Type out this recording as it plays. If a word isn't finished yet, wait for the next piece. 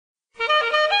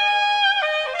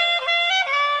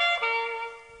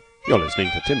You're listening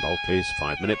to Tim Bulkeley's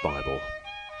 5-Minute Bible.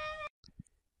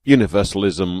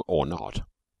 Universalism or Not,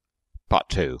 Part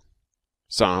 2,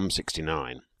 Psalm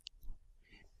 69.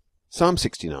 Psalm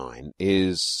 69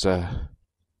 is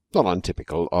not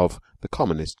untypical of the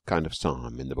commonest kind of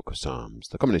psalm in the book of Psalms,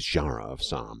 the commonest genre of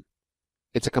psalm.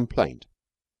 It's a complaint.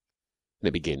 And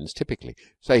it begins typically,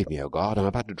 "Save me, O God, I'm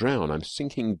about to drown. I'm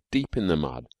sinking deep in the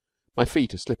mud. My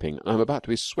feet are slipping, and I'm about to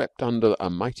be swept under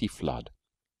a mighty flood.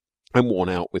 I'm worn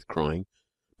out with crying.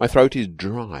 My throat is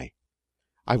dry.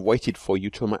 I've waited for you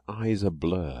till my eyes are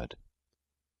blurred."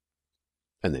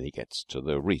 And then he gets to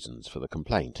the reasons for the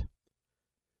complaint.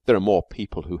 "There are more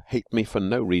people who hate me for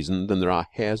no reason than there are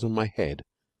hairs on my head.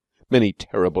 Many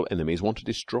terrible enemies want to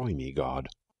destroy me, God.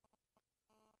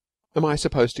 Am I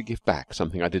supposed to give back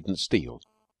something I didn't steal?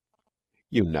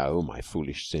 You know my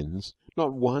foolish sins.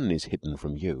 Not one is hidden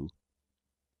from you."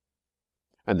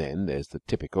 And then there's the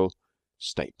typical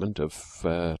statement of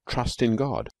trust in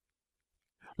God.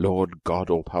 "Lord God,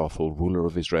 all-powerful ruler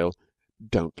of Israel,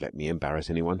 don't let me embarrass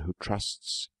anyone who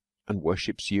trusts and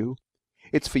worships you.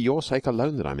 It's for your sake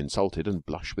alone that I'm insulted and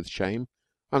blush with shame.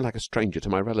 I'm like a stranger to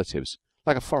my relatives,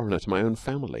 like a foreigner to my own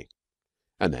family."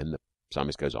 And then the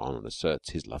psalmist goes on and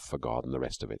asserts his love for God and the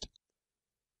rest of it.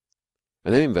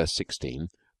 And then in verse 16,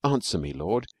 "Answer me,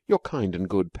 Lord. You're kind and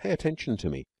good. Pay attention to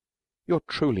me. You're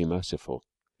truly merciful.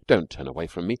 Don't turn away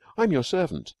from me. I'm your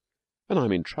servant, and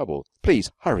I'm in trouble.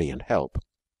 Please hurry and help.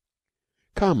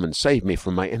 Come and save me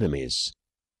from my enemies."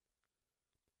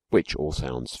 Which all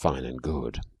sounds fine and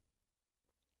good.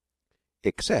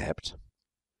 Except,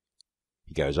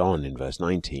 he goes on in verse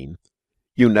 19,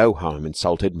 "You know how I'm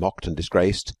insulted, mocked and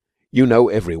disgraced. You know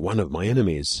every one of my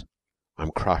enemies.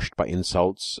 I'm crushed by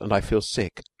insults and I feel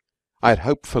sick. I had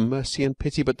hoped for mercy and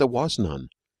pity, but there was none.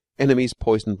 Enemies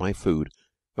poisoned my food,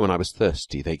 and when I was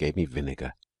thirsty they gave me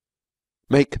vinegar.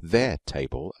 Make their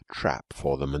table a trap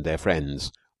for them and their friends.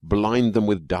 Blind them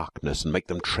with darkness and make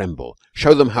them tremble.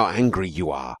 Show them how angry you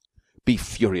are. Be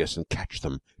furious and catch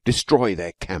them. Destroy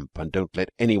their camp and don't let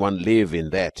anyone live in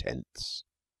their tents."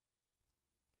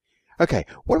 Okay,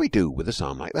 what do we do with a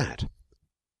psalm like that?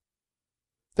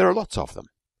 There are lots of them.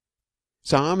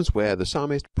 Psalms where the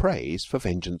psalmist prays for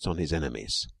vengeance on his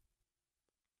enemies.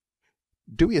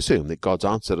 Do we assume that God's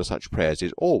answer to such prayers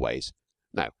is always,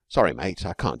 "No, sorry mate,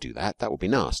 I can't do that. That would be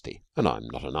nasty, and I'm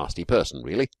not a nasty person,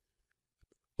 really"?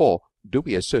 Or do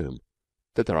we assume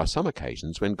that there are some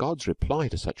occasions when God's reply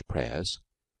to such prayers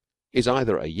is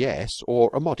either a yes or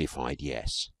a modified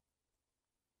yes?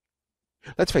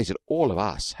 Let's face it, all of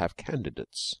us have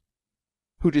candidates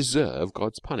who deserve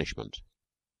God's punishment.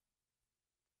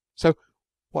 So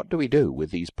what do we do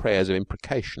with these prayers of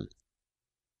imprecation?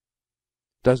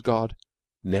 Does God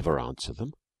never answer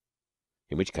them?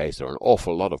 In which case there are an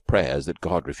awful lot of prayers that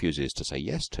God refuses to say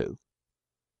yes to.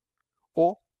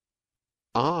 Or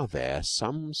are there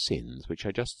some sins which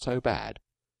are just so bad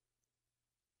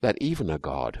that even a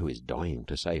God who is dying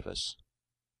to save us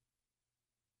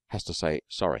has to say,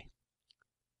 "Sorry,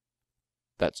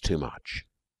 that's too much"?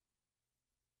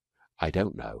 I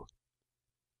don't know.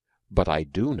 But I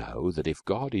do know that if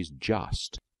God is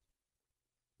just,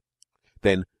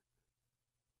 then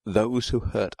those who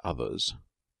hurt others,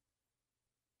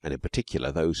 and in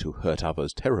particular those who hurt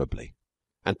others terribly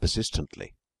and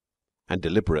persistently and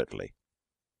deliberately,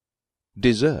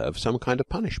 deserve some kind of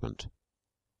punishment.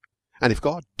 And if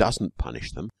God doesn't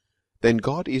punish them, then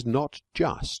God is not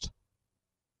just.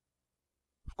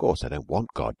 Of course, I don't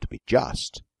want God to be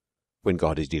just when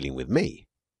God is dealing with me.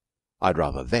 I'd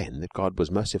rather then that God was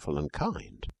merciful and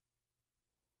kind.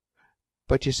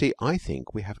 But you see, I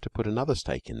think we have to put another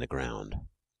stake in the ground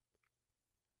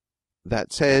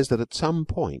that says that at some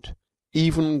point,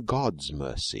 even God's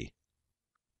mercy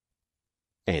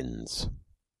ends.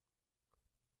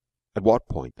 At what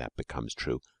point that becomes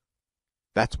true,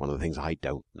 that's one of the things I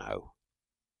don't know.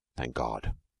 Thank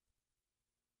God.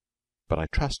 But I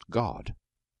trust God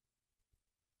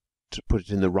to put it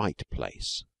in the right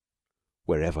place,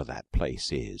 wherever that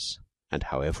place is, and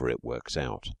however it works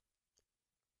out.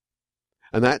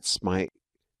 And that's my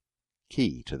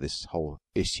key to this whole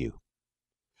issue.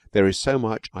 There is so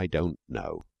much I don't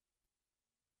know,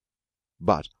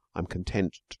 but I'm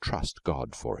content to trust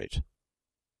God for it.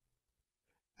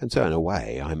 And so in a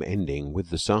way I'm ending with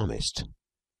the psalmist.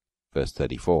 Verse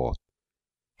 34,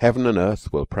 "Heaven and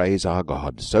earth will praise our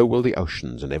God, so will the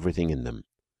oceans and everything in them.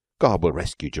 God will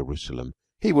rescue Jerusalem.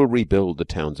 He will rebuild the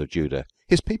towns of Judah.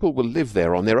 His people will live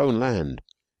there on their own land,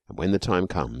 and when the time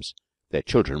comes, their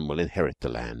children will inherit the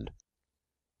land.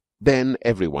 Then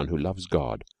everyone who loves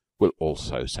God will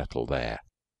also settle there."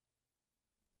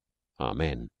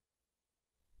 Amen.